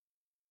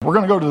We're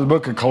going to go to the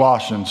book of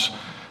Colossians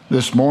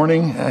this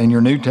morning in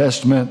your New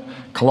Testament,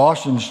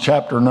 Colossians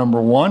chapter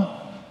number 1.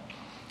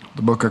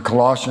 The book of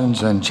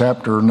Colossians and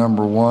chapter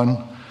number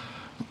 1.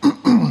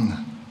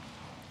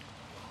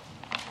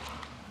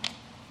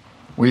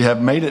 We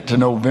have made it to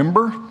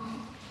November.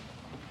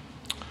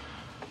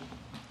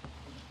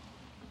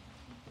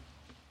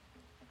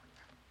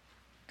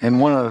 And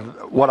one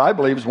of what I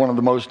believe is one of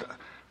the most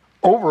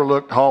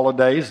overlooked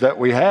holidays that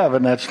we have,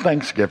 and that's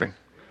Thanksgiving.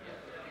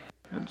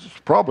 It's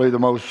probably the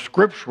most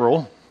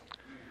scriptural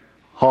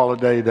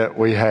holiday that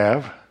we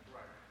have,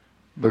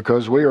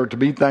 because we are to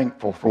be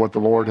thankful for what the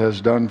Lord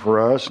has done for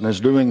us and is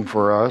doing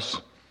for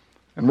us.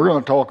 And we're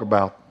going to talk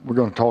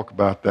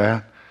about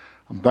that.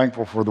 I'm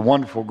thankful for the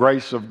wonderful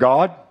grace of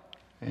God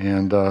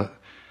and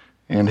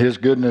His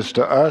goodness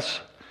to us.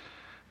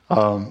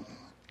 I'm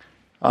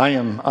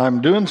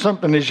doing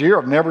something this year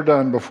I've never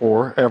done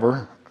before,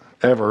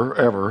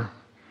 ever.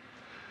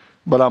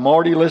 But I'm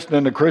already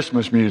listening to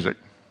Christmas music.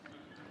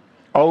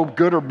 Oh,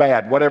 good or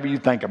bad, whatever you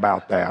think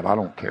about that, I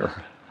don't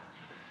care.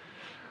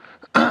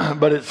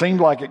 But it seems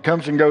like it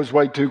comes and goes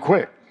way too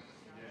quick.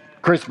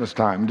 Christmas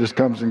time just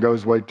comes and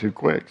goes way too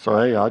quick. So,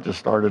 hey, I just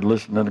started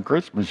listening to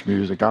Christmas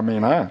music. I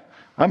mean,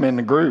 I'm in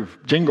the groove.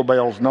 Jingle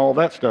bells and all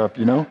that stuff,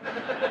 you know.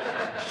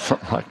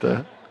 Something like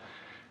that.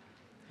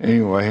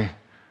 Anyway,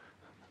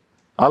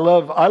 I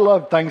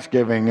love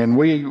Thanksgiving,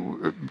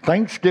 and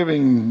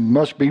Thanksgiving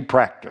must be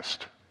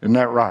practiced. Isn't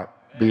that right?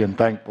 Being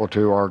thankful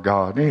to our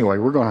God. Anyway,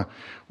 we're going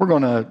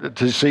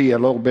to see a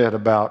little bit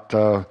about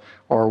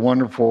our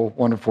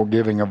wonderful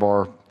giving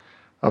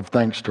of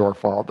thanks to our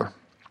Father.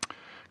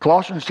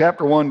 Colossians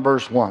chapter 1,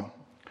 verse 1.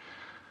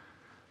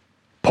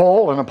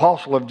 Paul, an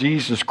apostle of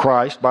Jesus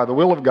Christ, by the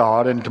will of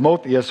God, and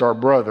Timotheus, our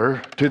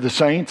brother, to the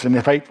saints and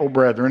the faithful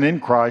brethren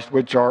in Christ,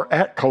 which are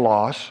at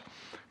Colossus,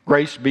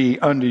 grace be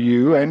unto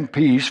you and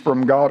peace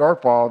from God our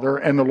Father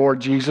and the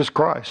Lord Jesus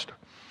Christ.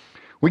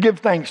 We give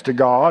thanks to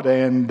God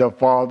and the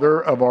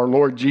Father of our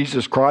Lord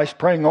Jesus Christ,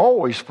 praying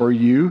always for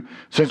you,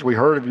 since we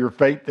heard of your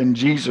faith in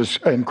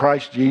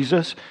Christ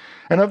Jesus,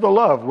 and of the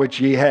love which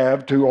ye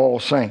have to all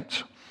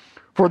saints.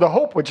 For the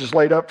hope which is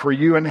laid up for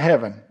you in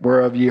heaven,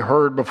 whereof ye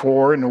heard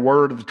before in the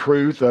word of the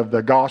truth of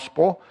the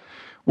gospel,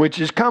 which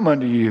is come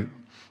unto you,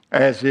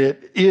 as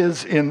it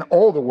is in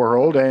all the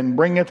world, and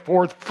bringeth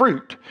forth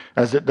fruit,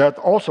 as it doth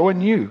also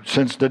in you,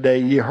 since the day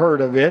ye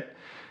heard of it,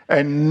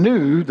 and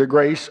knew the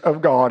grace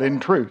of God in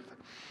truth.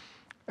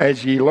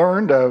 As ye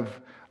learned of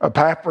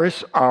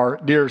Epaphras, our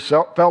dear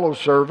fellow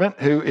servant,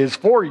 who is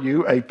for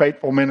you a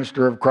faithful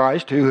minister of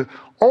Christ, who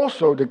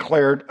also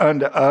declared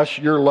unto us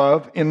your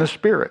love in the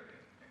Spirit.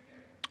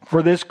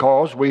 For this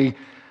cause we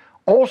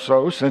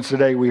also, since the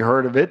day we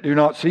heard of it, do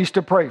not cease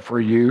to pray for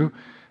you,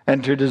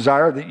 and to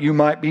desire that you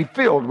might be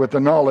filled with the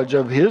knowledge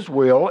of His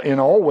will in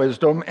all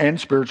wisdom and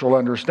spiritual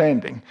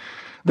understanding,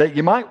 that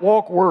you might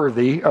walk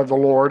worthy of the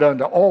Lord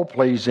unto all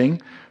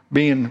pleasing,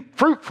 being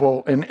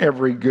fruitful in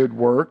every good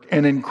work,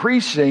 and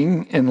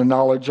increasing in the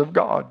knowledge of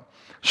God,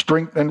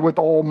 strengthened with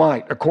all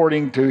might,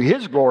 according to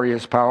His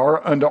glorious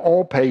power, unto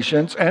all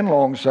patience and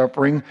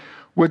longsuffering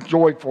with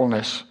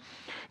joyfulness,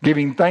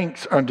 giving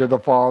thanks unto the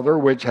Father,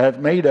 which hath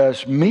made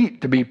us meet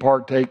to be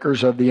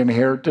partakers of the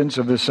inheritance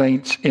of the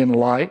saints in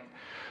light,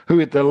 who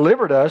hath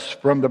delivered us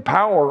from the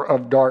power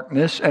of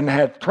darkness, and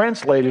hath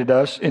translated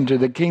us into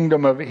the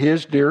kingdom of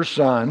His dear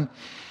Son,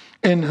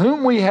 in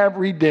whom we have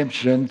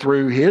redemption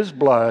through His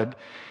blood,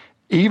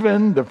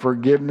 even the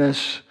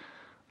forgiveness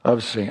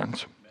of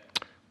sins.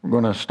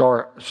 We're going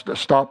to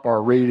stop our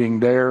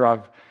reading there.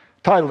 I've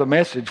titled the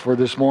message for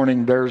this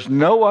morning, There's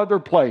No Other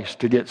Place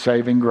to Get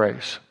Saving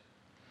Grace.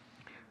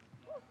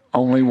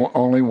 Only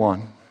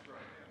one.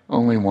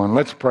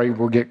 Let's pray,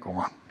 we'll get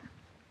going.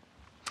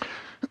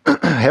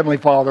 Heavenly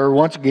Father,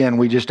 once again,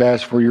 we just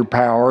ask for your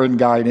power and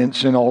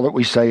guidance in all that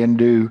we say and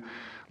do.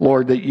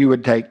 Lord, that you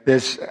would take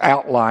this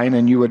outline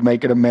and you would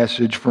make it a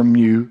message from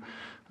you.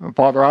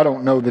 Father, I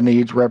don't know the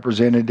needs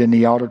represented in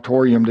the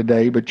auditorium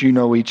today, but you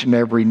know each and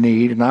every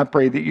need. And I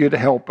pray that you'd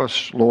help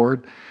us,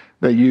 Lord,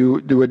 that you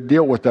would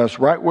deal with us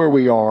right where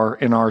we are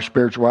in our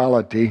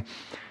spirituality.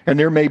 And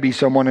there may be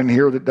someone in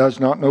here that does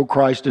not know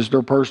Christ as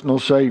their personal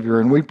Savior.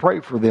 And we pray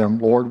for them,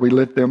 Lord. We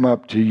lift them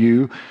up to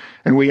you.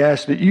 And we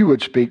ask that you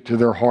would speak to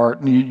their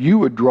heart and you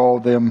would draw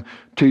them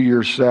to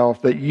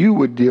yourself, that you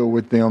would deal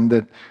with them,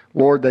 that,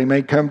 Lord, they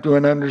may come to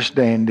an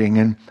understanding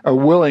and a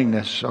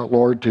willingness,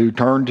 Lord, to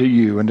turn to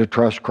you and to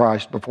trust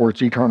Christ before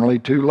it's eternally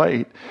too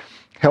late.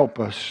 Help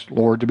us,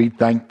 Lord, to be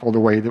thankful the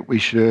way that we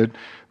should.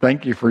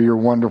 Thank you for your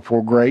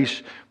wonderful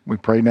grace. We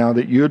pray now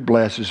that you would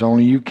bless as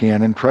only you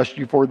can and trust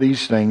you for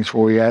these things,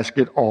 for we ask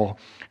it all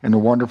in the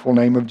wonderful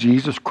name of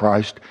Jesus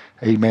Christ.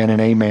 Amen and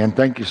amen.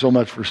 Thank you so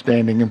much for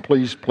standing, and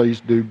please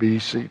do be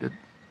seated.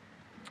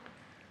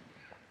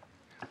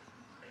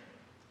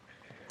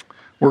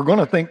 We're going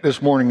to think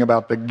this morning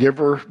about the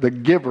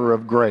giver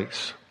of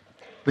grace.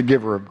 The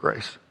giver of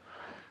grace.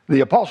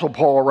 The Apostle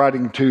Paul,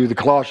 writing to the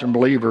Colossian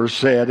believers,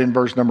 said in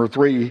verse number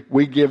 3,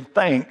 we give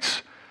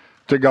thanks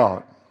to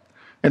God.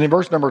 And in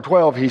verse number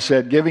 12, he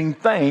said, giving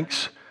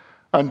thanks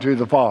unto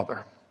the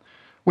Father.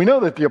 We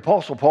know that the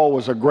Apostle Paul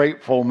was a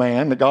grateful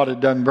man, that God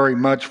had done very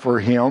much for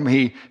him.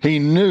 He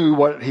knew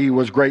what he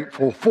was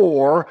grateful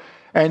for,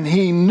 and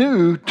he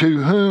knew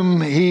to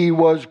whom he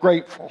was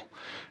grateful.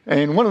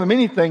 And one of the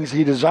many things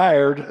he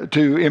desired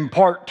to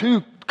impart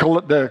to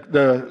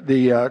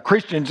the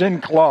Christians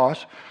in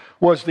Colossus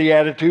was the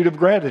attitude of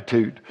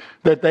gratitude,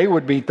 that they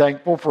would be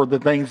thankful for the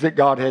things that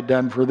God had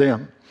done for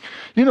them.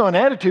 You know, an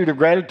attitude of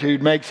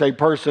gratitude makes a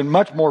person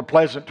much more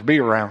pleasant to be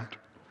around.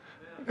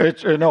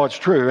 It's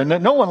true.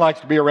 And no one likes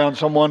to be around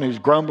someone who's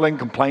grumbling,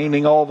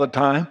 complaining all the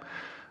time.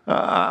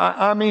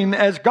 I mean,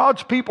 as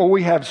God's people,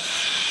 we have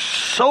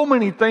so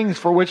many things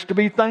for which to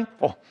be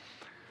thankful.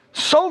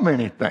 So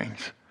many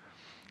things.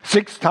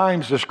 6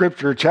 times the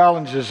Scripture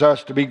challenges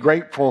us to be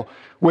grateful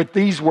with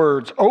these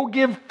words, "Oh,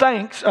 give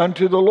thanks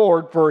unto the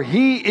Lord, for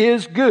He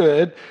is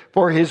good,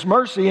 for His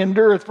mercy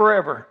endureth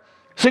forever."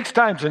 6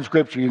 times in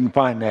Scripture you can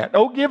find that.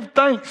 "Oh, give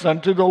thanks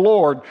unto the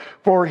Lord,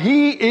 for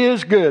He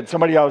is good."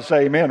 Somebody ought to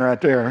say amen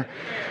right there. Amen.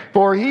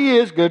 "For He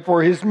is good,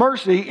 for His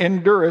mercy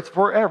endureth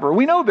forever."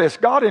 We know this.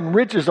 God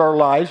enriches our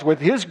lives with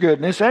His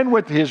goodness and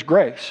with His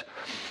grace.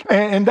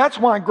 And that's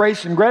why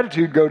grace and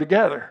gratitude go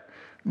together.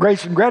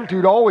 Grace and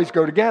gratitude always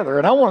go together.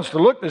 And I want us to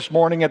look this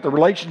morning at the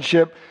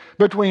relationship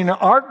between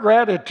our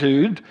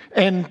gratitude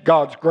and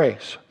God's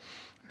grace.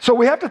 So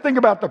we have to think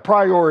about the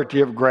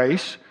priority of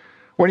grace.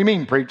 What do you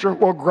mean, preacher?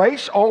 Well,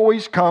 grace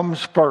always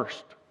comes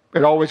first.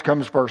 It always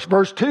comes first.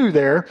 Verse 2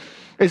 there,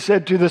 it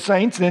said, "To the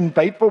saints and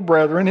faithful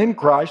brethren in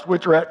Christ,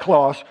 which are at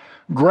Colossus,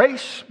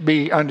 grace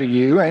be unto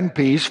you and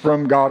peace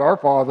from God our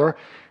Father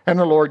and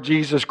the Lord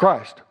Jesus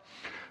Christ."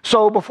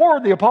 So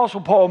before the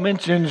Apostle Paul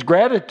mentions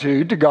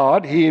gratitude to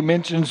God, he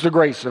mentions the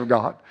grace of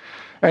God.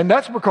 And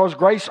that's because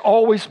grace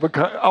always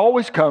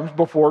comes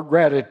before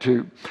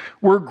gratitude.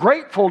 We're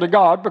grateful to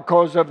God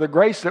because of the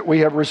grace that we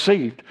have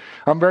received.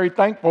 I'm very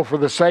thankful for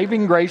the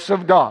saving grace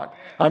of God.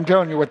 I'm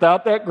telling you,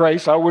 without that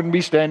grace, I wouldn't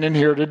be standing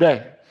here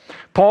today.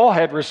 Paul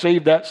had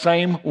received that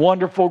same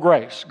wonderful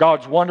grace,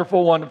 God's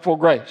wonderful, wonderful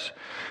grace.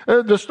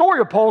 The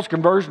story of Paul's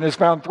conversion is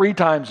found 3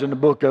 times in the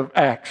book of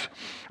Acts.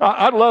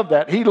 I love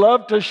that. He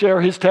loved to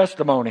share his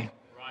testimony.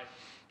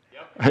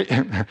 Right.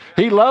 Yep.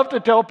 He loved to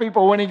tell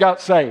people when he got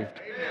saved.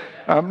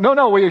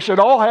 We should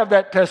all have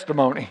that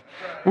testimony.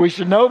 We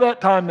should know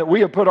that time that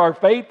we have put our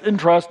faith and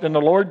trust in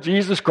the Lord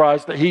Jesus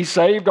Christ, that He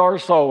saved our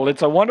soul.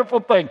 It's a wonderful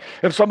thing.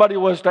 If somebody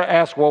was to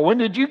ask, well, when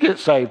did you get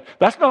saved?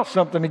 That's not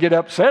something to get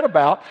upset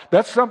about.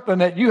 That's something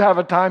that you have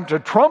a time to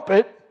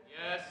trumpet.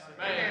 Yes,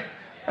 amen.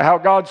 How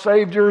God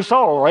saved your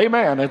soul.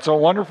 Amen. It's a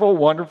wonderful,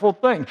 wonderful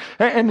thing.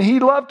 And he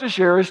loved to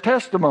share his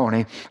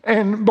testimony.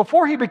 And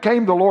before he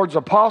became the Lord's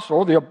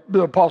apostle,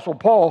 the Apostle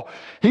Paul,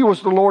 he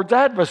was the Lord's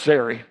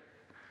adversary.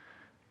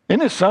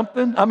 Isn't it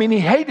something? I mean,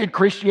 he hated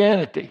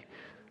Christianity.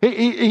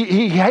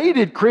 He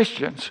hated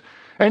Christians.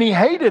 And he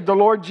hated the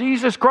Lord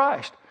Jesus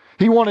Christ.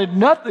 He wanted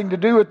nothing to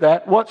do with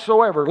that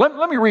whatsoever.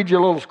 Let me read you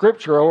a little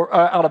scripture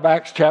out of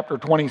Acts chapter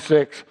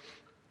 26.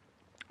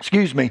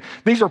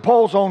 These are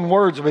Paul's own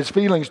words of his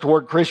feelings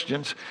toward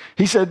Christians.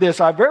 He said this,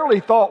 "I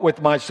verily thought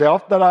with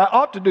myself that I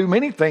ought to do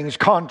many things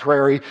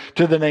contrary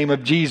to the name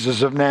of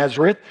Jesus of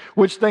Nazareth,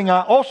 which thing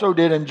I also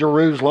did in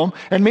Jerusalem,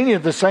 and many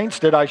of the saints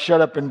did I shut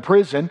up in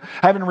prison,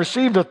 having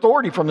received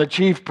authority from the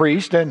chief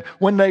priest, and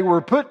when they were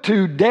put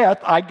to death,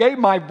 I gave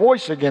my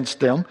voice against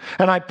them,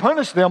 and I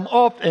punished them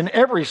oft in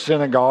every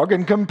synagogue,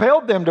 and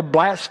compelled them to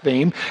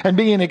blaspheme, and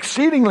being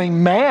exceedingly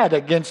mad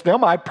against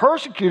them, I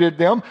persecuted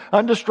them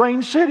unto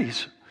strange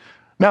cities."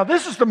 Now,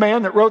 this is the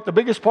man that wrote the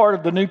biggest part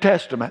of the New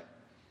Testament.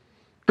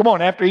 Come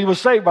on, after he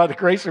was saved by the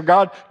grace of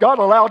God, God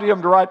allowed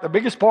him to write the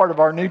biggest part of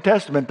our New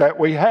Testament that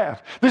we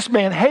have. This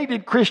man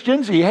hated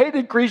Christians, he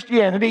hated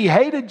Christianity, he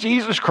hated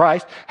Jesus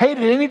Christ,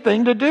 hated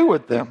anything to do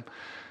with them.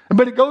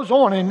 But it goes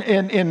on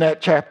in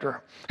that chapter.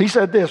 He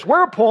said this,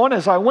 "Whereupon,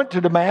 as I went to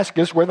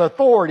Damascus with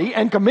authority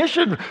and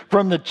commission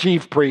from the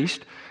chief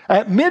priest,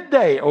 at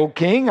midday, O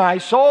king, I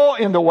saw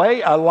in the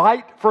way a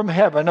light from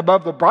heaven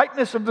above the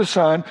brightness of the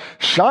sun,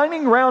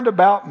 shining round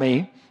about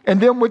me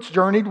and them which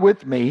journeyed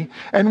with me.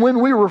 And when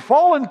we were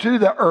fallen to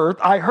the earth,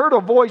 I heard a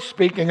voice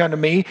speaking unto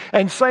me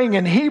and saying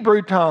in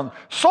Hebrew tongue,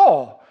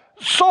 Saul,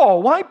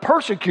 Saul, why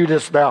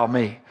persecutest thou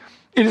me?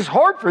 It is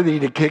hard for thee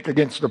to kick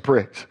against the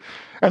pricks.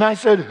 And I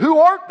said, Who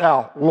art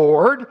thou,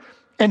 Lord?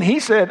 And he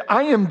said,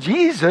 I am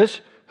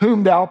Jesus,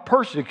 whom thou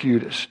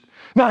persecutest.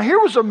 Now, here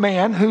was a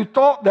man who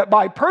thought that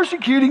by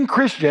persecuting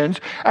Christians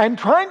and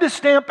trying to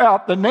stamp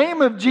out the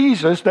name of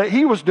Jesus, that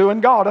he was doing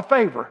God a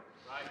favor.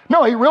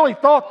 No, he really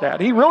thought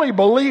that. He really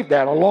believed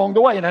that along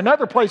the way. In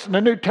another place in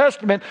the New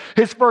Testament,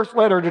 his first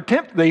letter to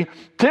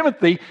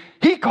Timothy,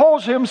 he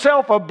calls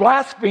himself a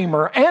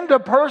blasphemer and a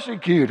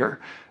persecutor.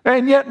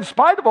 And yet, in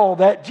spite of all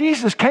that,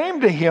 Jesus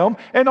came to him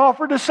and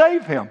offered to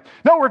save him.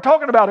 No, we're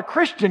talking about a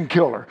Christian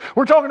killer.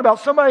 We're talking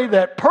about somebody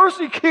that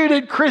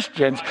persecuted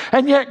Christians,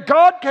 and yet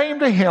God came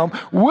to him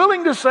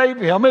willing to save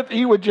him if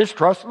he would just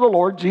trust the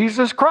Lord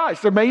Jesus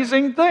Christ.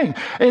 Amazing thing.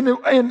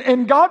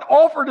 And God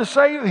offered to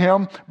save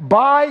him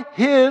by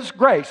His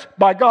grace,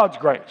 by God's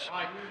grace.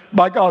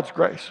 By God's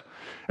grace.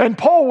 And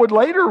Paul would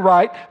later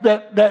write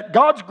that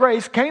God's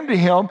grace came to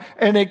him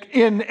in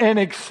an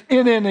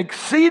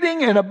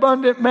exceeding and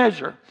abundant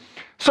measure.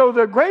 So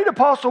the great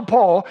apostle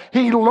Paul,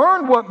 he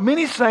learned what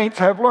many saints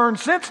have learned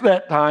since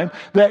that time,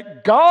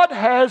 that God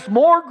has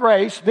more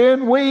grace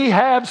than we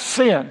have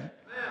sin.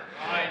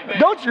 Amen.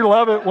 Don't you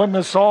love it when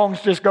the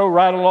songs just go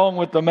right along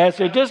with the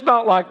message? It's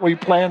not like we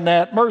planned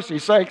that. Mercy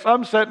sakes,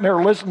 I'm sitting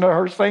there listening to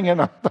her singing,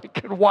 I'm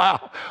thinking,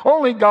 wow,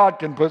 only God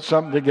can put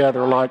something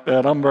together like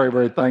that. I'm very,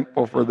 very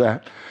thankful for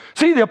that.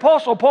 See, the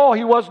apostle Paul,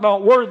 he was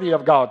not worthy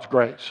of God's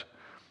grace.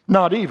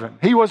 Not even.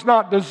 He was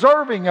not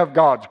deserving of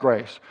God's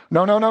grace.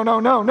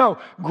 No.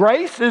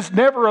 Grace is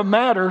never a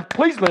matter,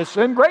 please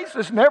listen, grace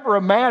is never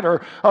a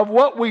matter of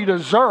what we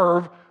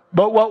deserve,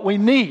 but what we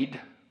need.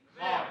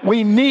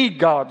 We need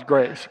God's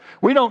grace.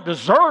 We don't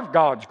deserve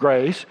God's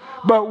grace,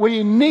 but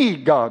we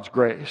need God's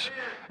grace.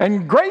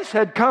 And grace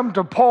had come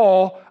to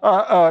Paul,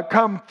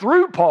 come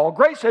through Paul.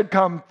 Grace had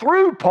come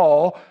through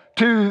Paul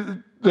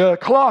to the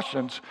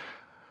Colossians.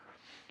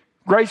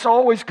 Grace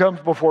always comes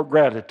before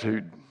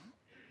gratitude.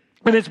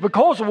 And it's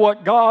because of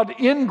what God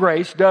in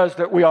grace does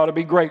that we ought to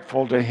be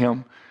grateful to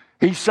Him.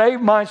 He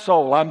saved my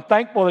soul. I'm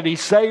thankful that He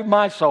saved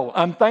my soul.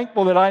 I'm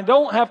thankful that I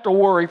don't have to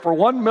worry for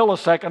 1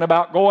 millisecond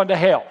about going to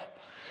hell.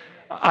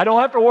 I don't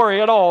have to worry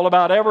at all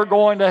about ever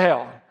going to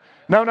hell.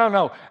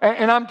 No.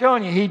 And I'm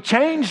telling you, He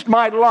changed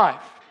my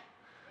life.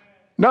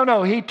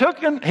 No, he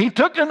took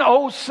an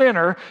old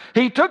sinner,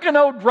 he took an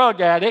old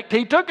drug addict,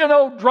 he took an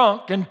old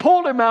drunk and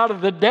pulled him out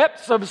of the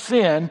depths of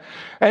sin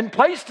and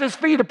placed his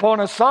feet upon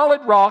a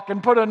solid rock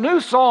and put a new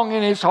song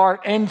in his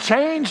heart and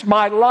changed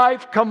my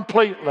life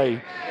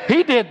completely.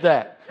 He did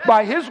that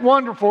by His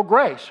wonderful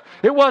grace.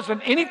 It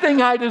wasn't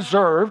anything I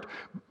deserved,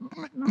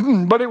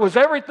 but it was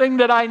everything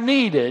that I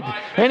needed.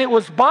 And it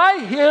was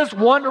by His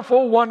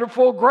wonderful,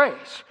 wonderful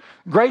grace.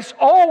 Grace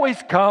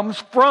always comes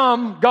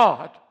from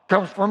God.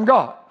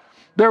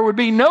 There would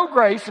be no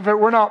grace if it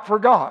were not for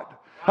God.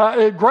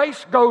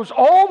 Grace goes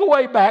all the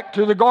way back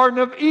to the Garden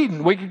of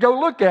Eden. We could go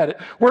look at it.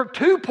 Where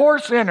two poor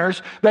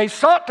sinners, they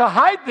sought to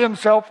hide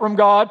themselves from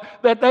God,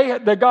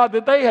 the God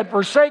that they had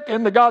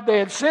forsaken, the God they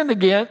had sinned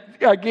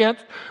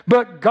against,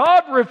 but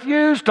God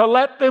refused to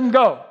let them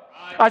go.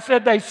 I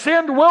said they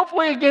sinned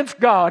willfully against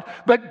God,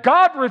 but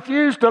God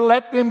refused to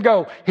let them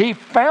go. He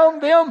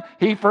found them.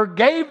 He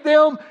forgave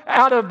them.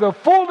 Out of the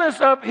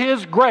fullness of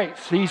His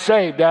grace, He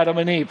saved Adam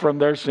and Eve from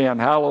their sin.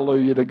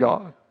 Hallelujah to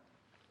God.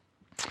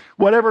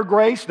 Whatever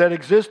grace that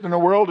exists in the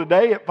world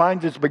today, it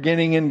finds its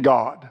beginning in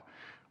God,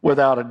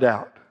 without a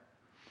doubt.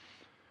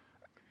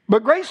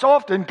 But grace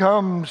often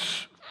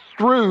comes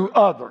through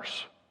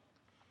others.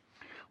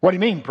 What do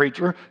you mean,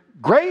 preacher?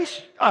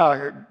 Grace.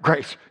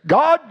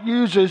 God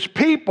uses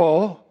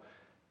people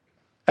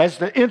as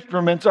the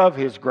instruments of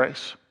His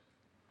grace.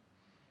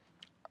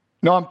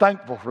 No, I'm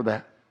thankful for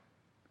that.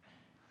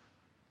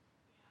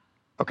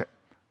 Okay.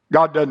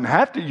 God doesn't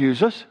have to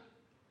use us.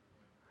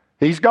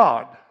 He's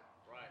God.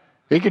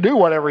 He can do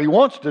whatever He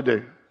wants to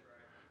do.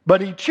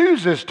 But He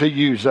chooses to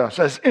use us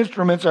as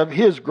instruments of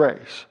His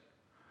grace.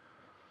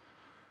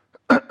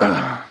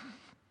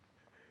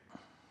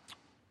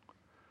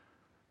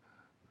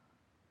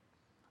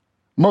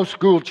 Most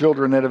school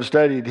children that have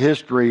studied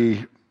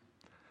history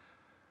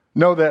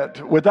know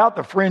that without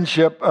the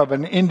friendship of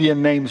an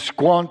Indian named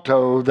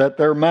Squanto, that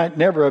there might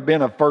never have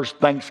been a first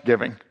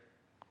Thanksgiving,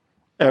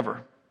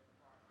 ever.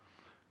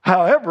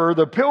 However,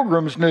 the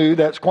Pilgrims knew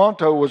that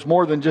Squanto was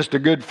more than just a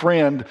good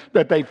friend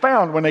that they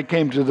found when they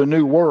came to the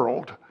New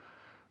World.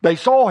 They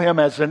saw him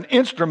as an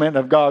instrument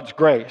of God's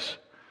grace.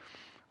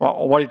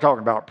 Well, what are you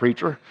talking about,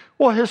 preacher?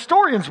 Well,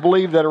 historians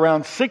believe that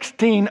around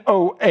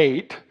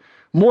 1608,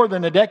 more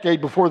than a decade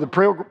before the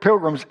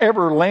Pilgrims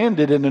ever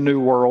landed in the New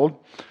World,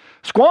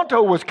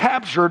 Squanto was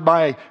captured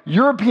by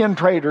European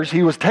traders.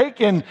 He was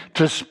taken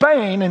to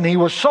Spain and he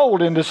was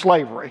sold into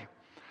slavery.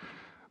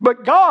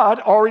 But God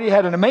already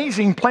had an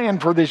amazing plan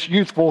for this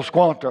youthful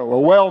Squanto, a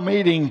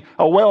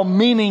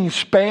well-meaning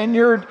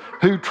Spaniard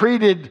who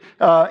treated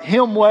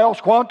him well,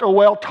 Squanto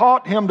well,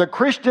 taught him the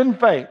Christian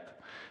faith.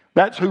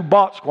 That's who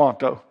bought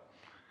Squanto.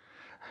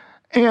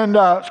 And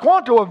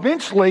Squanto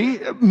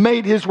eventually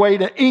made his way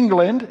to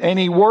England, and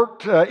he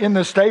worked in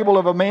the stable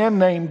of a man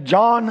named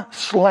John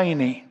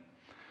Slaney.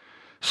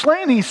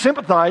 Slaney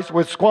sympathized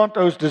with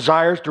Squanto's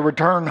desires to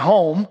return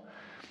home,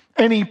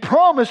 and he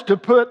promised to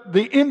put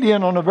the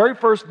Indian on the very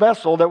first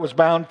vessel that was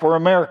bound for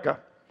America.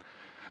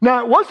 Now,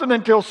 it wasn't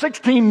until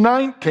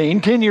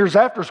 1619, 10 years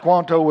after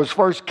Squanto was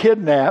first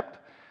kidnapped,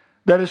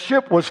 that a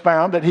ship was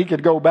found that he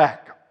could go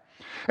back.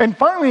 And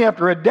finally,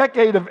 after a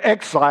decade of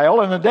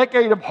exile and a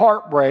decade of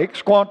heartbreak,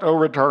 Squanto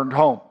returned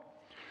home.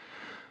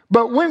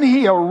 But when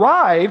he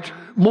arrived,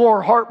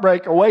 more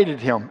heartbreak awaited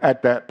him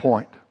at that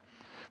point,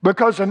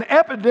 because an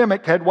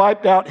epidemic had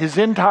wiped out his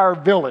entire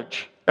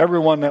village,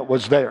 everyone that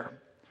was there.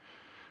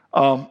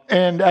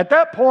 And at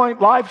that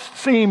point, life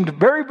seemed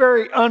very,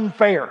 very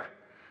unfair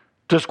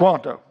to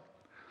Squanto.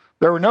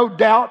 There was no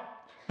doubt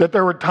that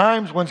there were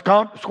times when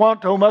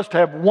Squanto must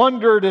have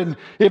wondered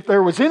if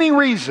there was any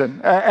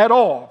reason at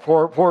all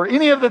for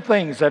any of the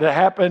things that had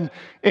happened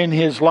in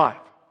his life.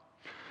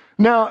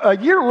 Now, a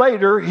year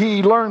later,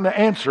 he learned the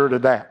answer to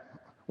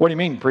that. What do you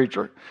mean,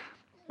 preacher?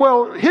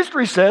 Well,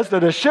 history says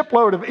that a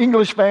shipload of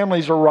English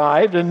families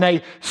arrived and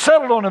they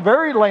settled on a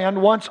very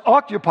land once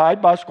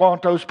occupied by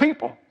Squanto's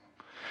people.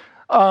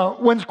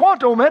 When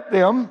Squanto met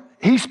them,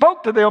 he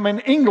spoke to them in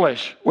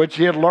English, which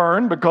he had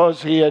learned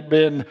because he had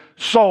been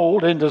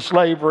sold into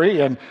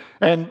slavery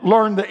and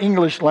learned the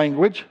English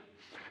language.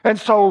 And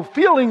so,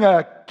 feeling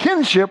a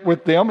kinship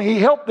with them, he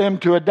helped them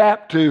to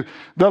adapt to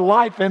the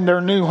life in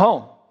their new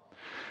home.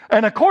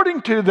 And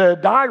according to the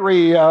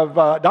diary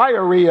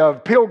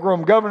of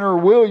Pilgrim Governor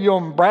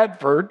William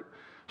Bradford,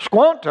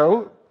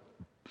 Squanto,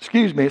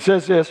 it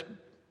says this,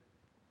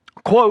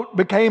 quote,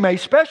 became a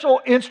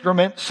special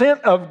instrument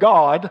sent of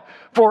God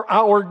for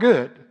our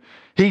good.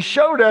 He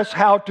showed us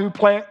how to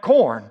plant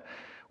corn,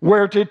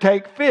 where to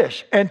take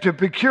fish, and to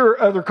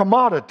procure other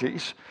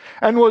commodities,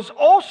 and was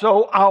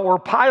also our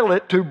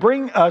pilot to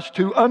bring us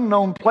to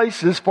unknown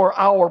places for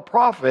our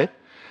profit,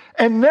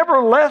 and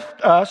never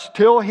left us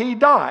till he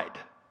died.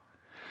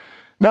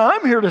 Now,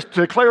 I'm here to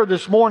declare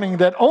this morning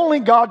that only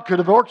God could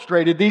have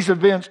orchestrated these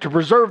events to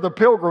preserve the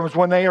pilgrims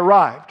when they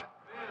arrived.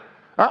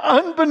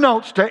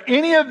 Unbeknownst to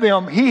any of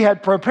them, he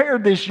had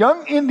prepared this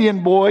young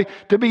Indian boy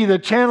to be the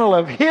channel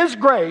of his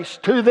grace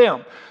to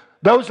them.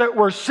 Those that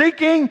were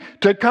seeking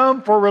to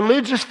come for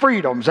religious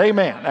freedoms.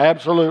 Amen.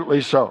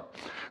 Absolutely so.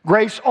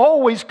 Grace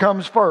always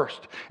comes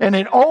first, and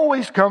it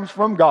always comes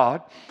from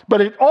God,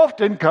 but it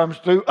often comes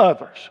through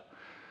others.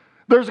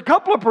 There's a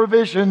couple of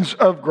provisions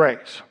of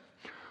grace.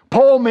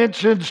 Paul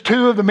mentions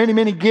two of the many,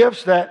 many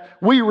gifts that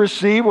we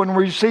receive when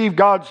we receive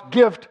God's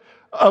gift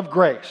of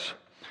grace.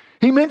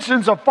 He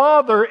mentions a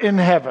Father in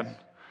heaven.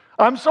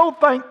 I'm so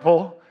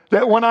thankful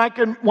that when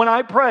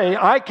I pray,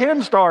 I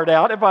can start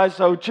out, if I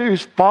so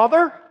choose,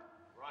 Father?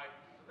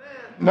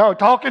 No,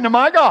 talking to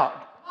my God.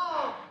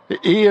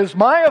 He is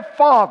my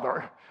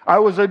Father. I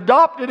was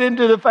adopted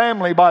into the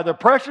family by the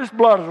precious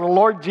blood of the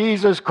Lord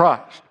Jesus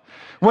Christ.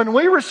 When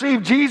we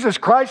receive Jesus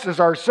Christ as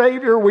our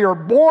Savior, we are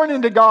born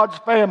into God's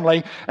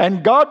family,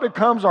 and God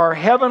becomes our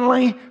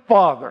heavenly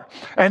Father.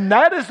 And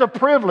that is a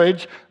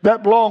privilege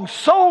that belongs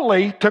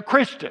solely to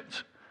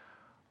Christians.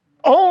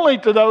 Only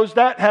to those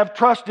that have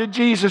trusted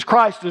Jesus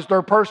Christ as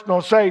their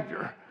personal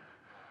Savior.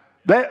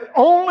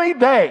 Only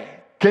they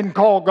can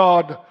call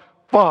God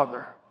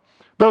Father.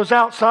 Those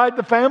outside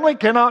the family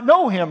cannot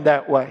know Him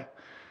that way.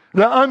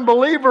 The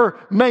unbeliever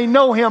may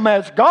know Him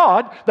as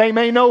God. They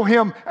may know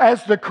Him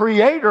as the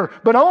Creator.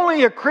 But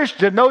only a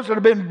Christian, those that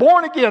have been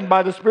born again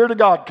by the Spirit of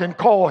God, can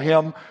call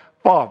Him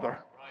Father.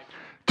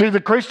 To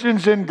the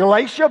Christians in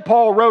Galatia,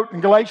 Paul wrote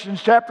in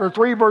Galatians chapter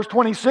 3, verse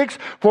 26,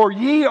 "For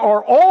ye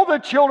are all the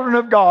children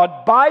of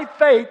God by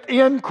faith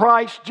in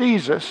Christ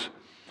Jesus."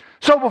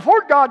 So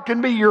before God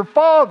can be your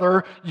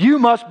father, you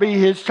must be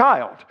His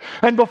child.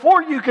 And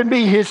before you can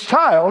be His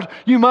child,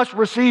 you must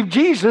receive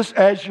Jesus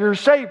as your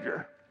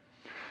Savior.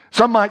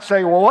 Some might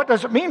say, well, what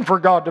does it mean for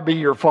God to be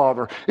your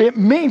Father? It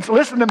means,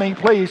 listen to me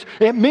please,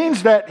 it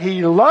means that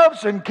He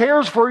loves and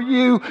cares for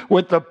you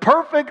with the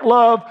perfect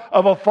love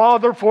of a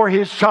father for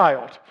his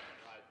child.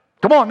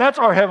 Come on, that's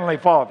our Heavenly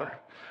Father.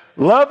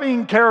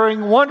 Loving,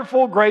 caring,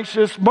 wonderful,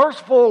 gracious,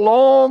 merciful,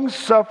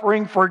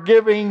 long-suffering,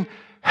 forgiving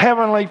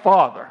Heavenly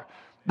Father.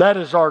 That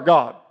is our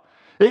God.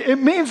 It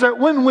means that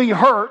when we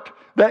hurt,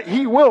 that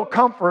He will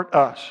comfort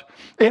us.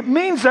 It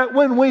means that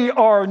when we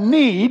are in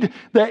need,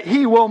 that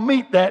He will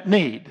meet that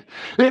need.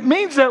 It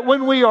means that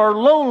when we are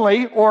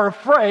lonely or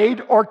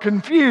afraid or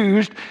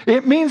confused,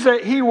 it means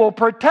that He will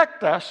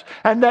protect us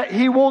and that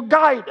He will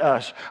guide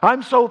us.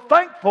 I'm so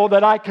thankful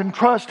that I can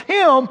trust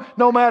Him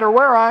no matter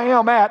where I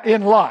am at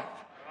in life.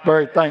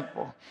 Very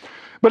thankful.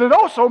 But it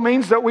also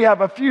means that we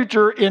have a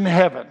future in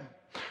heaven.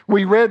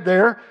 We read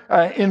there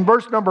in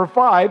verse number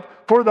 5,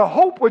 "For the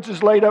hope which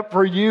is laid up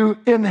for you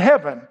in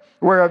heaven,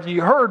 whereof ye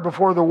heard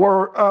before in the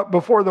word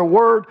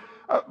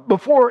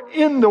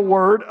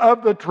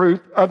of the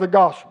truth of the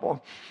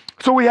gospel."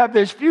 So we have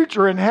this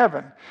future in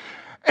heaven.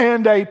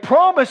 And a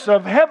promise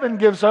of heaven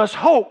gives us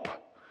hope.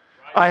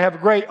 I have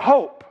great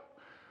hope.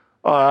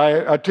 I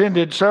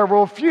attended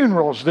several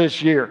funerals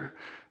this year.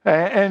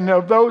 And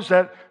of those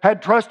that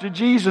had trusted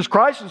Jesus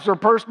Christ as their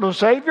personal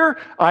Savior,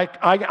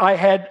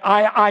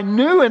 I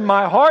knew in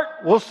my heart,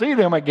 we'll see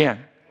them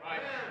again.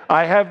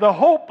 I have the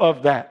hope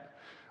of that.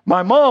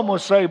 My mom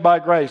was saved by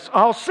grace.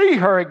 I'll see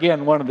her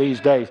again one of these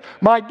days.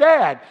 My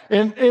dad,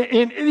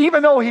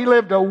 even though he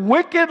lived a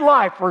wicked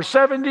life for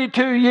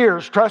 72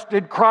 years,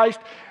 trusted Christ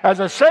as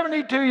a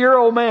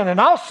 72-year-old man, and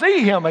I'll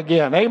see him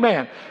again.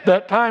 Amen.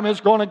 That time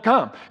is going to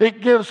come.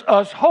 It gives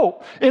us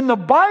hope. In the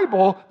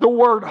Bible, the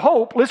word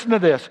hope, listen to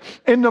this.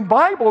 In the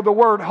Bible, the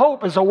word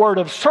hope is a word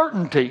of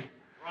certainty.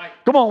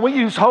 Come on, we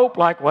use hope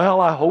like, well,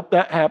 I hope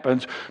that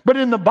happens. But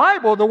in the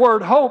Bible, the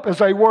word hope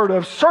is a word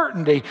of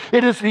certainty.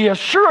 It is the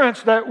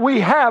assurance that we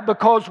have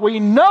because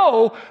we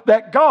know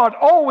that God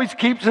always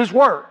keeps His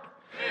word.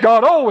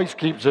 God always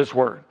keeps His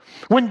word.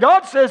 When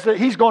God says that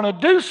He's going to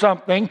do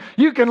something,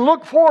 you can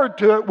look forward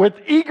to it with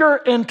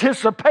eager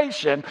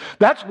anticipation.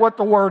 That's what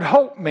the word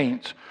hope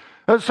means.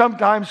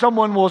 Sometimes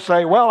someone will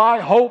say, well, I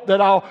hope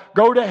that I'll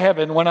go to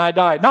heaven when I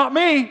die. Not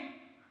me.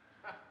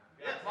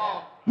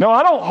 No,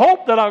 I don't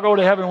hope that I'll go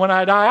to heaven when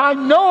I die. I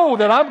know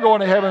that I'm going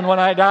to heaven when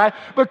I die,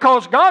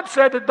 because God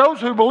said that those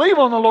who believe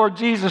on the Lord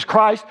Jesus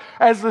Christ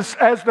as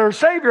their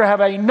Savior have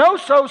a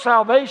no-so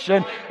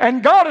salvation,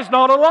 and God is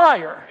not a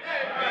liar.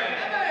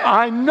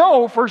 I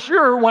know for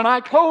sure when I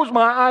close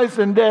my eyes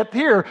in death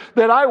here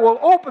that I will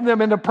open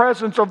them in the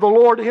presence of the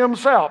Lord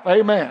Himself.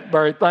 Amen.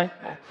 Very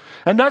thankful.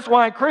 And that's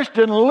why a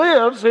Christian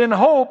lives in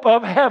hope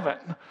of heaven.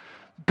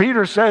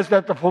 Peter says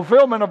that the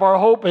fulfillment of our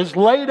hope is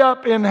laid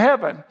up in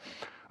heaven.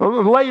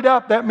 Laid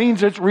up, that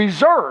means it's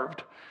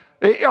reserved.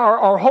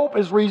 Our hope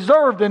is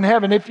reserved in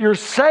heaven. If you're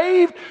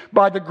saved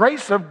by the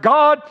grace of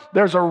God,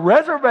 there's a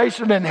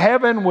reservation in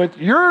heaven with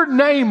your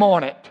name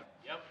on it.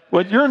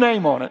 With your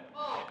name on it.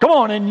 Come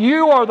on, and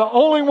you are the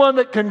only one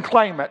that can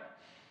claim it.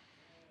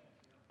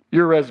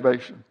 Your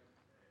reservation.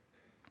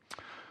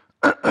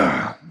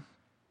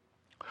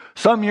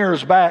 Some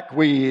years back,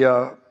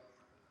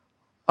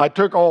 I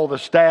took all the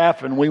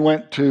staff and we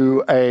went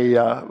to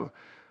a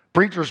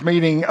preacher's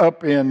meeting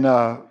up in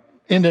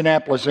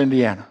Indianapolis,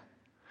 Indiana.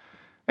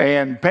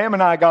 And Pam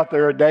and I got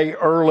there a day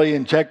early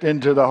and checked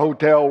into the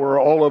hotel where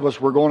all of us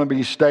were going to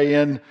be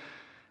staying.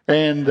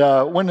 And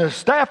when the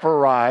staff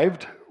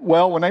arrived,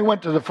 well, when they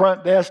went to the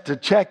front desk to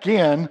check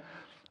in,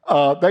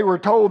 they were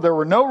told there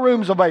were no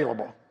rooms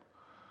available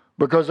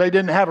because they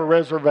didn't have a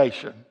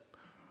reservation.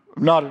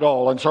 Not at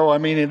all. And so,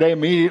 they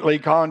immediately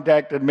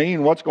contacted me,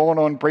 and what's going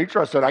on, preacher?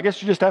 I said, I guess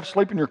you just have to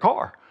sleep in your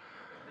car.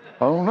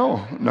 Oh,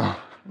 no.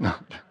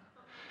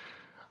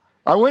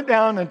 I went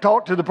down and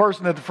talked to the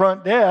person at the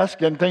front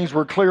desk, and things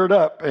were cleared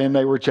up, and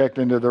they were checked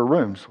into their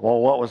rooms.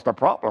 Well, what was the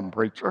problem,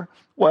 preacher?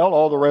 Well,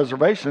 all the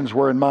reservations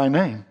were in my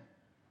name.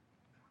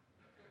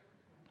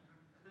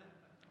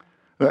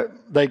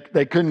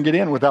 They couldn't get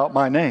in without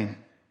my name.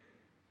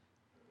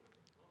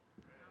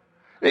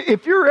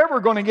 If you're ever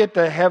going to get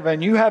to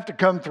heaven, you have to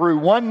come through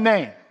one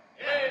name.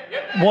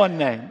 One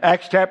name.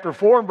 Acts chapter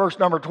 4 and verse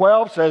number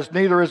 12 says,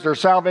 neither is there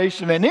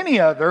salvation in any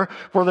other,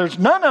 for there's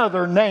none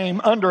other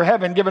name under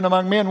heaven given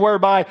among men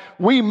whereby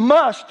we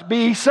must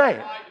be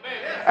saved.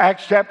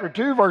 Acts chapter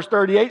 2 verse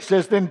 38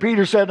 says, then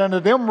Peter said unto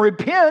them,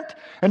 repent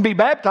and be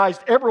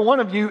baptized every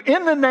one of you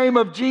in the name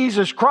of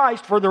Jesus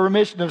Christ for the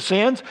remission of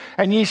sins,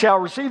 and ye shall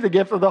receive the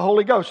gift of the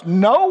Holy Ghost.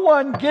 No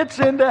one gets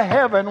into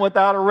heaven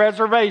without a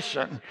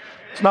reservation.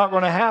 It's not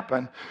going to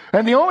happen.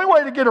 And the only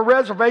way to get a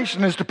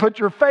reservation is to put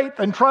your faith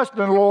and trust in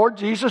the Lord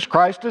Jesus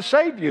Christ to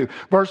save you.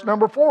 Verse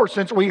number 4,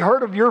 since we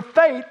heard of your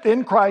faith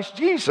in Christ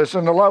Jesus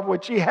and the love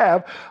which ye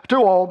have to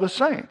all the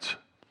saints.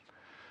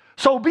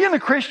 So being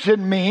a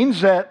Christian means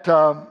that,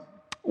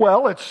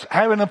 it's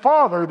having a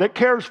father that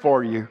cares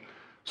for you.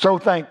 So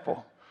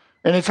thankful.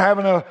 And it's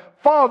having a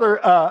father,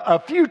 a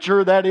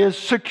future that is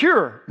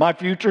secure. My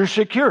future is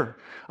secure.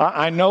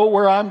 I know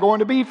where I'm going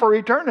to be for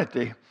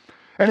eternity.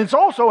 And it's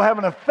also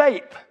having a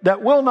faith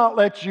that will not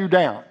let you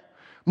down.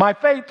 My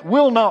faith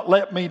will not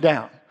let me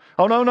down.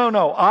 Oh,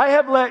 no. I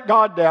have let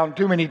God down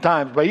too many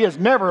times, but He has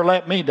never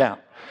let me down.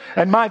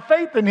 And my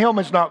faith in Him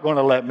is not going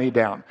to let me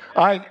down.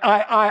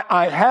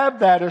 I have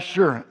that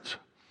assurance.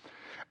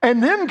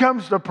 And then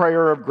comes the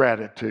prayer of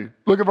gratitude.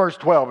 Look at verse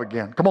 12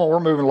 again. Come on, we're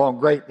moving along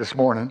great this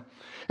morning.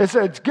 It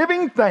says,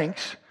 giving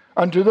thanks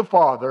unto the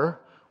Father,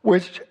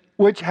 which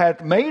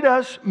hath made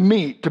us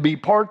meet to be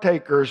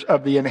partakers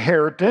of the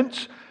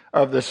inheritance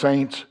of the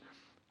saints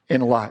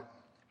in light.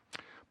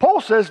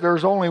 Paul says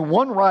there's only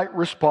one right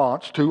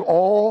response to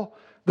all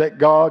that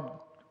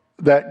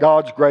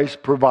God's grace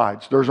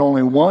provides. There's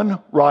only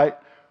one right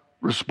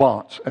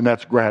response, and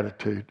that's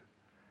gratitude.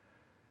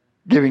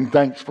 Giving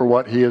thanks for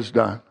what He has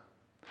done.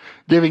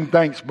 Giving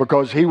thanks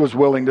because He was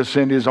willing to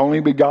send His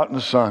only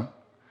begotten Son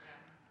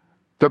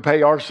to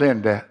pay our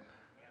sin debt.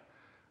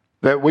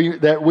 That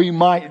we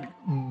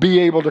might be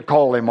able to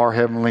call Him our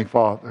Heavenly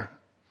Father.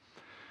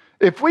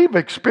 If we've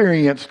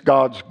experienced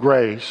God's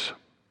grace,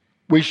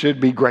 we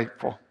should be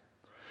grateful.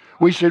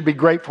 We should be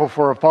grateful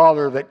for a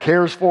Father that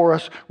cares for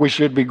us. We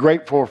should be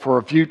grateful for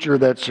a future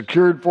that's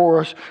secured for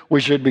us.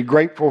 We should be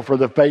grateful for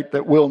the faith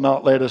that will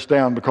not let us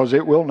down, because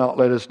it will not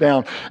let us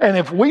down. And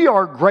if we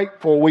are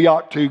grateful, we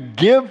ought to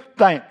give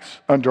thanks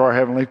unto our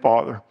Heavenly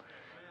Father.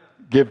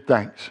 Give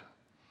thanks.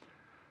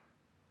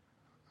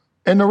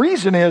 And the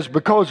reason is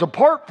because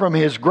apart from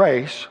His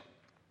grace,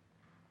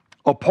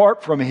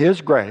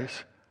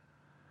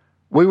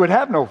 we would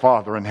have no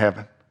Father in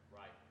heaven.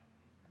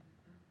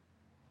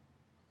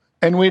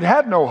 And we'd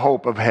have no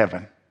hope of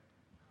heaven.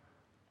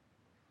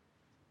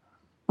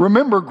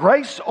 Remember,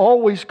 grace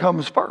always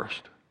comes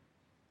first.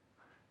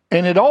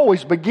 And it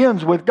always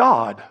begins with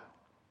God.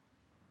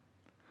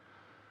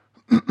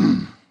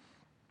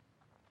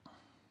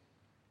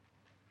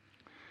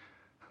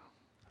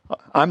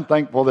 I'm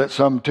thankful that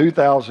some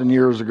 2,000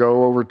 years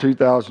ago, over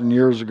 2,000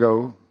 years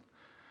ago,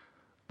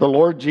 the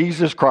Lord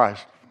Jesus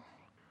Christ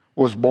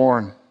was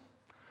born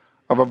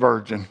of a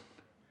virgin.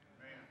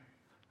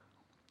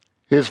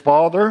 His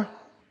father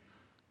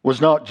was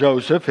not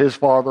Joseph. His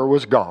father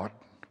was God.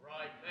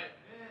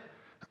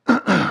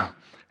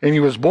 And he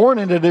was born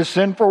into this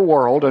sinful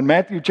world. And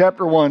Matthew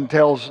chapter 1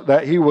 tells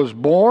that he was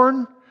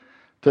born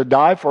to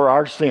die for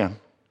our sin.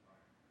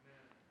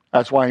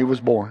 That's why he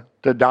was born,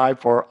 to die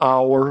for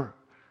our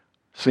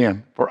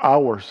sin, for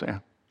our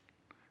sin.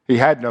 He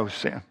had no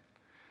sin.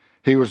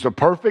 He was the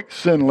perfect,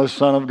 sinless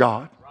Son of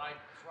God.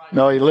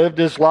 No, he lived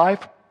his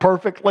life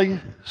perfectly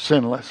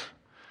sinless.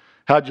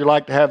 How'd you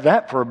like to have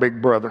that for a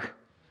big brother?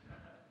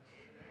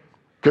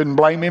 Couldn't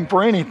blame him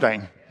for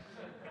anything.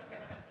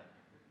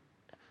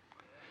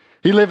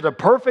 He lived a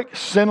perfect,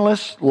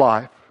 sinless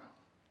life,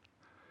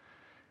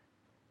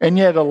 and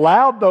yet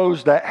allowed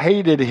those that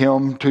hated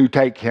him to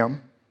take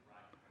him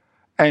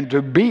and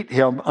to beat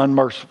him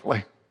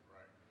unmercifully,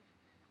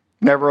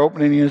 never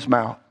opening his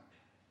mouth.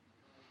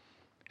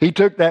 He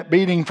took that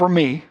beating for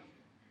me.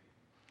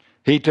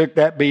 He took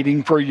that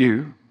beating for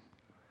you.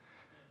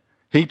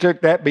 He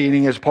took that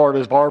beating as part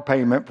of our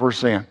payment for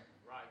sin.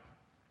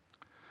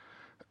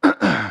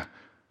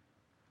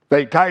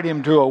 They tied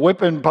him to a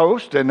whipping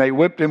post and they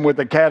whipped him with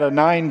a cat of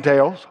nine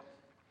tails.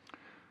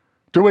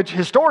 To which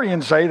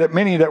historians say that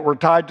many that were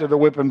tied to the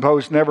whipping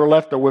post never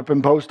left the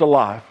whipping post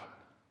alive.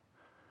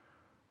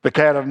 The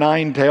cat of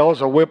nine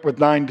tails, a whip with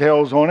nine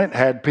tails on it,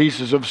 had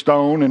pieces of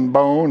stone and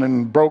bone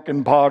and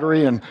broken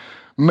pottery and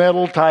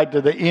metal tied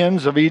to the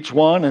ends of each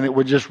one, and it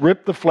would just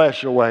rip the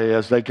flesh away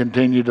as they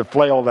continued to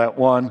flail that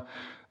one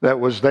that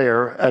was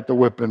there at the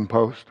whipping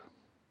post.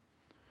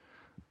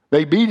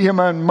 They beat him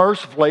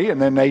unmercifully,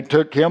 and then they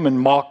took him and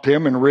mocked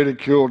him and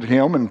ridiculed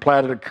him and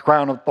platted a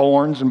crown of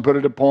thorns and put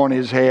it upon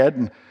his head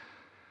and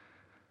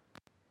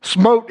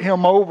smote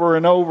him over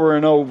and over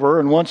and over.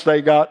 And once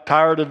they got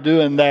tired of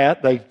doing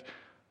that, they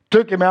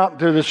took him out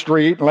into the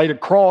street and laid a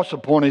cross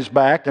upon his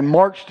back and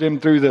marched him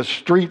through the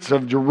streets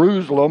of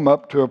Jerusalem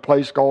up to a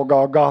place called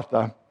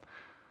Golgotha,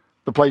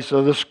 the place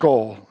of the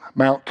skull,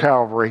 Mount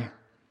Calvary.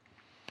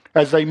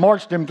 As they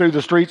marched him through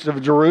the streets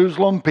of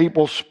Jerusalem,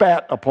 people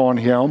spat upon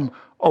him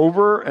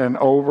over and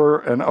over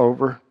and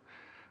over.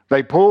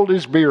 They pulled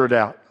his beard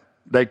out.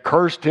 They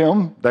cursed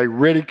him. They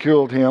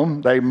ridiculed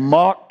him. They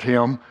mocked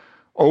him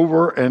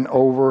over and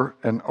over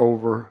and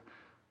over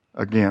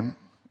again.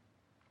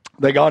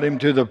 They got him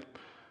to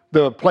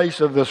the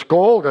place of the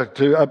skull,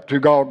 up to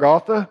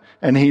Golgotha,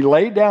 and he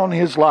laid down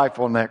his life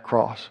on that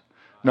cross.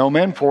 No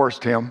men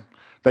forced him.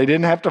 They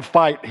didn't have to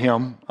fight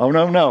him. Oh,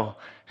 no.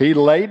 He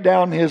laid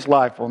down his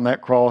life on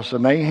that cross,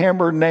 and they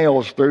hammered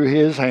nails through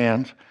his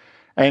hands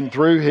and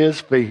through his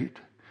feet.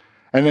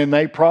 And then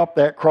they propped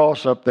that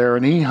cross up there,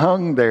 and he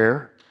hung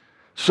there,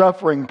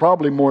 suffering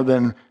probably more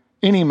than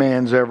any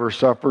man's ever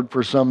suffered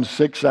for some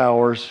 6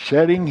 hours,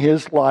 shedding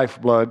his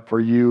lifeblood for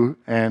you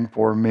and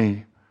for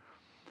me.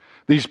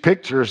 These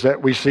pictures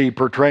that we see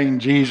portraying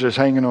Jesus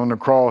hanging on the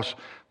cross,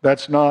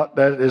 that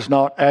is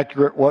not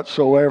accurate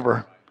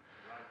whatsoever.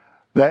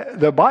 That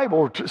the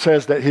Bible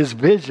says that his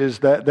visage,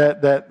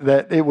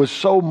 that it was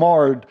so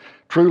marred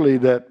truly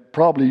that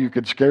probably you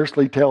could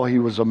scarcely tell he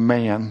was a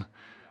man.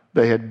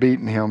 They had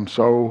beaten him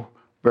so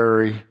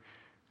very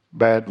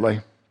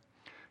badly.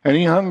 And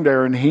he hung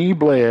there and he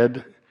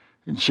bled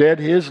and shed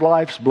his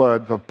life's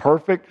blood, the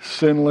perfect,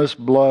 sinless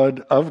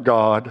blood of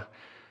God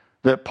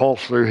that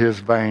pulsed through his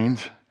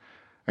veins.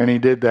 And he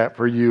did that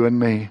for you and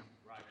me.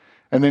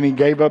 And then he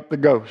gave up the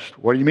ghost.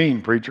 What do you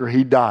mean, preacher?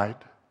 He died.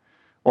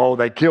 Oh,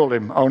 they killed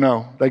him. Oh,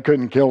 no, they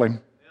couldn't kill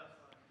him.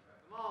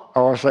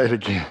 Oh, I'll say it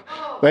again.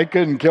 They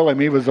couldn't kill him.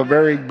 He was a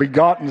very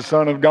begotten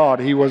Son of God.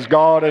 He was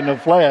God in the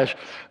flesh.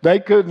 They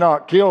could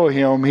not kill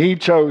him. He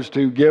chose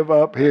to give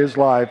up his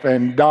life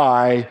and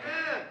die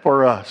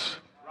for us.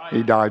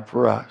 He died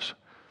for us.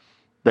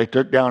 They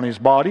took down his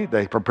body.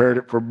 They prepared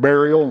it for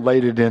burial and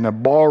laid it in a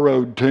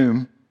borrowed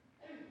tomb.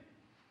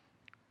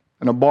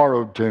 In a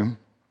borrowed tomb.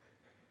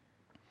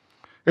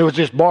 It was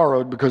just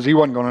borrowed because he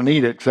wasn't going to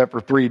need it except for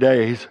 3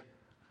 days.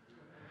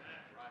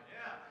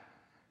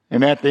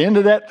 And at the end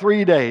of that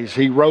 3 days,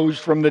 he rose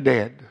from the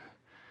dead,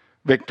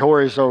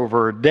 victorious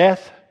over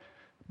death,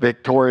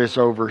 victorious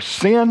over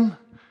sin,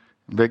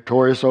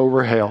 victorious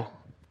over hell.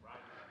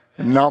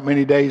 And not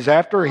many days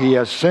after, he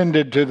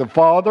ascended to the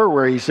Father,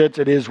 where he sits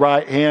at his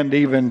right hand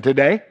even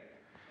today.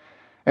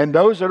 And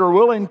those that are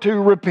willing to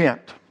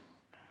repent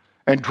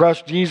and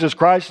trust Jesus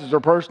Christ as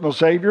their personal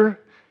Savior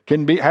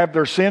can have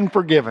their sin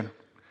forgiven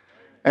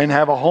and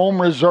have a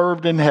home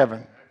reserved in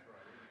heaven.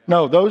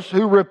 No, those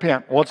who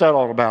repent, what's that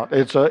all about?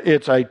 It's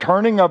a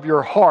turning of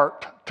your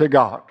heart to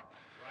God.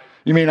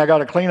 You mean I got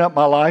to clean up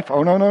my life?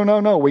 Oh,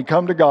 no. We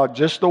come to God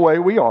just the way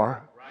we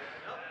are,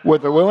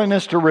 with a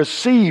willingness to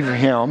receive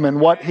him and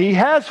what he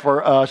has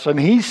for us, and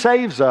he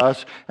saves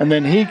us, and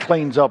then he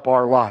cleans up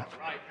our life.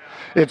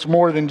 It's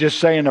more than just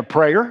saying a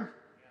prayer.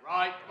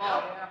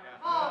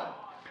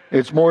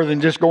 It's more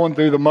than just going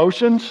through the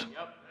motions.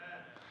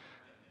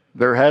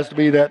 There has to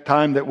be that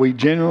time that we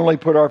genuinely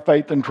put our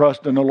faith and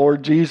trust in the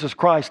Lord Jesus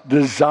Christ,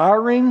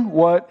 desiring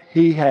what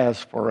he has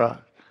for us.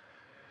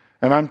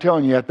 And I'm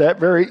telling you, at that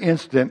very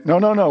instant,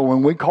 no.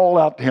 When we call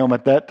out to Him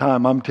at that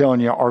time, I'm telling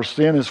you, our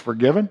sin is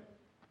forgiven.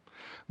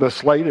 The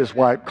slate is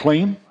wiped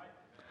clean.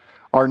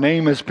 Our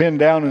name is pinned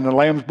down in the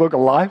Lamb's Book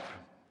of Life.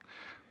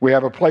 We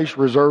have a place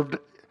reserved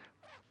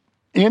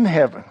in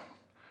heaven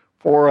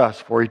for us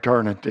for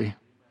eternity.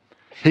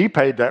 He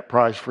paid that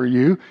price for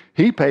you.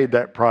 He paid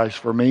that price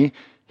for me.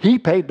 He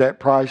paid that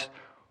price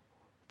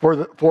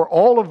for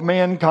all of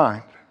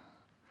mankind.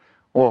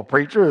 Well,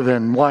 preacher,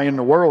 then why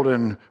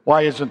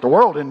isn't the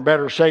world in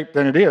better shape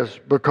than it is?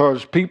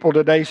 Because people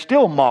today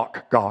still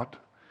mock God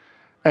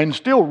and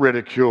still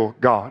ridicule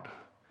God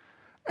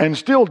and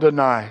still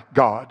deny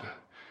God,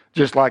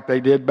 just like they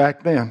did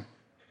back then.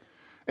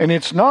 And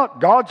it's not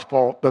God's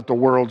fault that the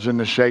world's in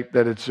the shape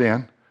that it's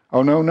in.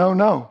 Oh,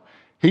 no.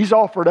 He's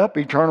offered up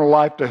eternal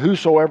life to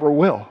whosoever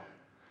will.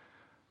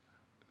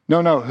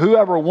 No.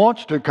 Whoever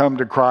wants to come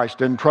to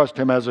Christ and trust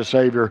Him as a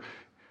Savior,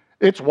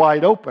 it's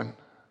wide open.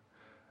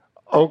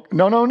 Oh,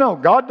 no.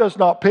 God does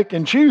not pick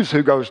and choose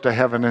who goes to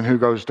heaven and who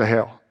goes to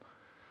hell.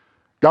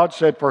 God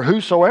said, for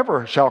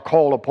whosoever shall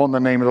call upon the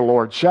name of the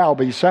Lord shall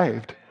be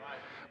saved.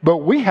 But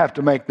we have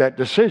to make that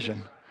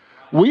decision.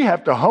 We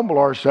have to humble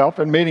ourselves,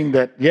 admitting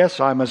that, yes,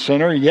 I'm a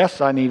sinner. Yes,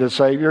 I need a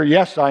Savior.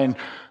 Yes, I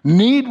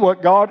need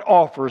what God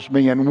offers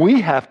me. And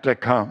we have to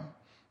come.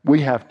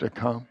 We have to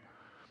come.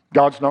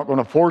 God's not going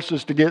to force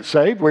us to get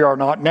saved. We are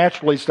not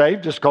naturally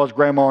saved just because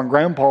Grandma and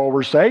Grandpa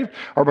were saved,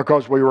 or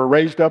because we were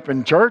raised up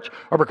in church,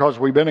 or because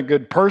we've been a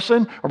good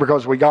person, or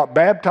because we got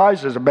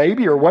baptized as a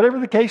baby, or whatever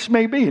the case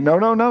may be. No.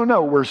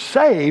 We're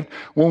saved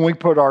when we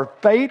put our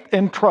faith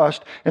and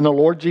trust in the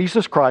Lord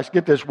Jesus Christ.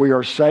 Get this, we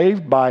are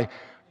saved by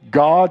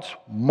God's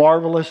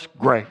marvelous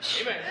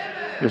grace.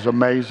 His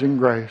amazing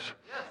grace.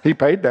 He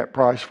paid that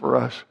price for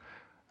us.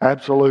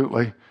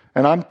 Absolutely.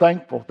 And I'm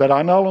thankful that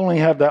I not only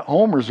have that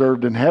home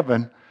reserved in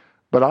heaven,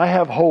 but I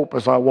have hope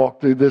as I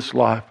walk through this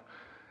life.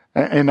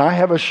 And I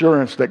have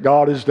assurance that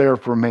God is there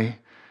for me.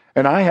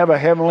 And I have a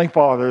Heavenly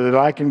Father that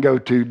I can go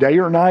to day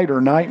or night or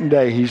night and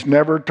day. He's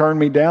never turned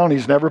me down.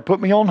 He's never put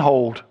me on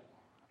hold.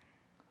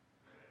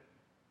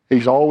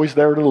 He's always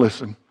there to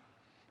listen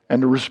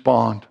and to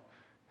respond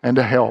and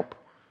to help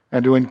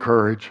and to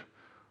encourage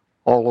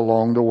all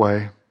along the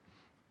way.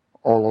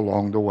 All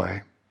along the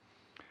way.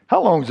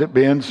 How long has it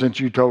been since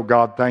you told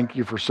God, thank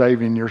you for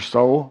saving your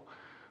soul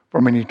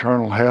from an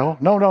eternal hell?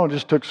 No, it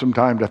just took some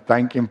time to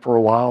thank Him for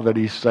a while that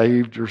He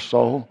saved your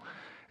soul.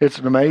 It's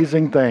an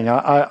amazing thing.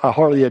 I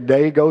hardly a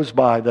day goes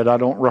by that I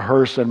don't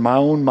rehearse in my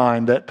own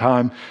mind that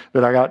time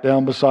that I got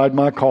down beside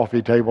my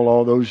coffee table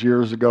all those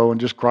years ago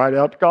and just cried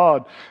out to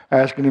God,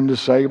 asking Him to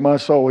save my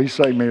soul. He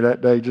saved me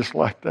that day just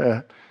like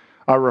that.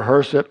 I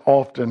rehearse it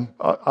often.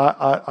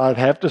 I'd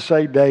have to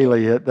say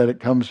daily that it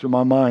comes to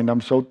my mind. I'm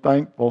so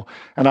thankful.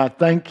 And I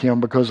thank Him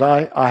because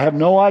I have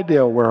no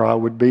idea where I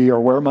would be or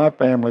where my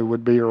family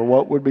would be or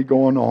what would be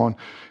going on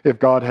if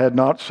God had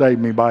not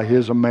saved me by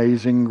His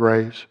amazing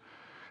grace.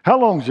 How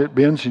long has it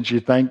been since you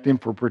thanked Him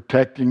for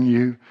protecting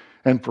you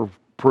and for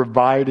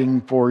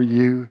providing for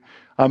you?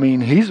 I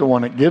mean, He's the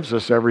one that gives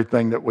us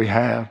everything that we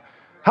have.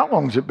 How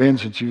long has it been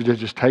since you've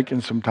just taken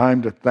some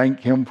time to thank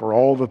Him for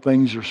all the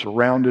things you're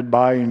surrounded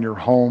by in your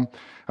home,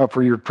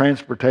 for your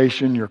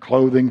transportation, your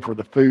clothing, for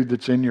the food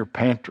that's in your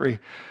pantry?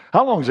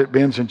 How long has it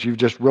been since you've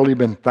just really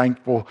been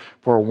thankful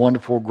for a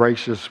wonderful,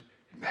 gracious,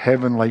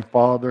 Heavenly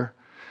Father?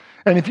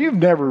 And if you've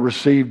never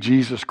received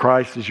Jesus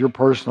Christ as your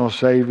personal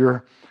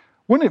Savior,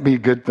 wouldn't it be a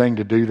good thing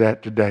to do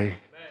that today?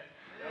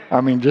 I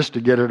mean, just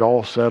to get it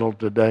all settled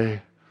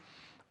today.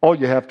 All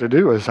you have to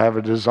do is have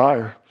a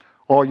desire.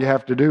 All you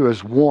have to do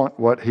is want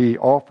what He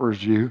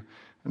offers you.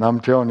 And I'm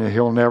telling you,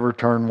 He'll never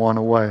turn one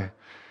away.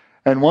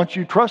 And once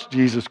you trust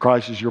Jesus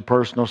Christ as your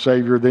personal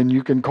Savior, then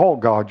you can call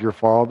God your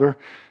Father.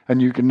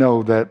 And you can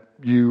know that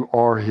you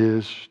are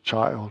His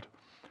child.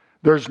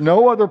 There's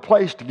no other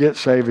place to get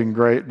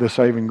the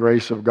saving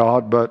grace of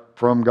God but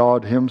from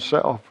God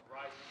Himself.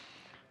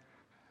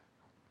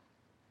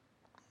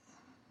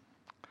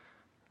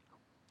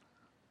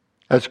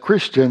 As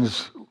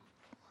Christians,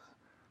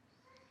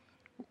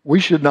 we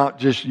should not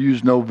just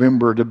use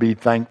November to be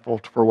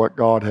thankful for what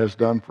God has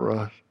done for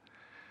us.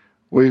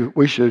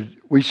 We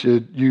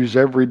should use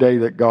every day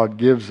that God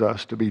gives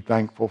us to be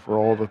thankful for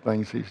all the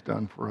things He's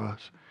done for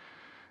us.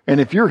 And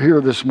if you're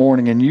here this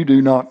morning and you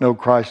do not know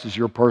Christ as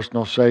your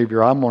personal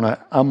Savior, I'm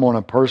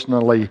gonna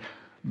personally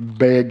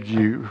beg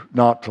you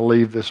not to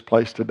leave this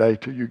place today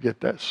till you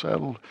get that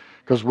settled,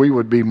 because we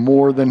would be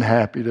more than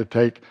happy to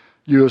take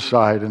you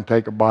aside and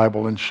take a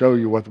Bible and show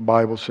you what the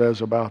Bible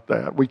says about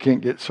that. We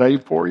can't get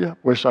saved for you.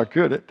 Wish I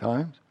could at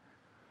times.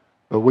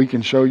 But we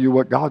can show you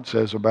what God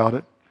says about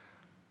it.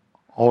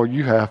 All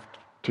you have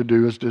to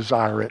do is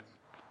desire it,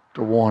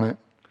 to want it.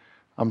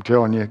 I'm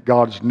telling you,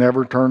 God's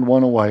never turned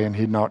one away, and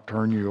He'd not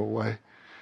turn you away.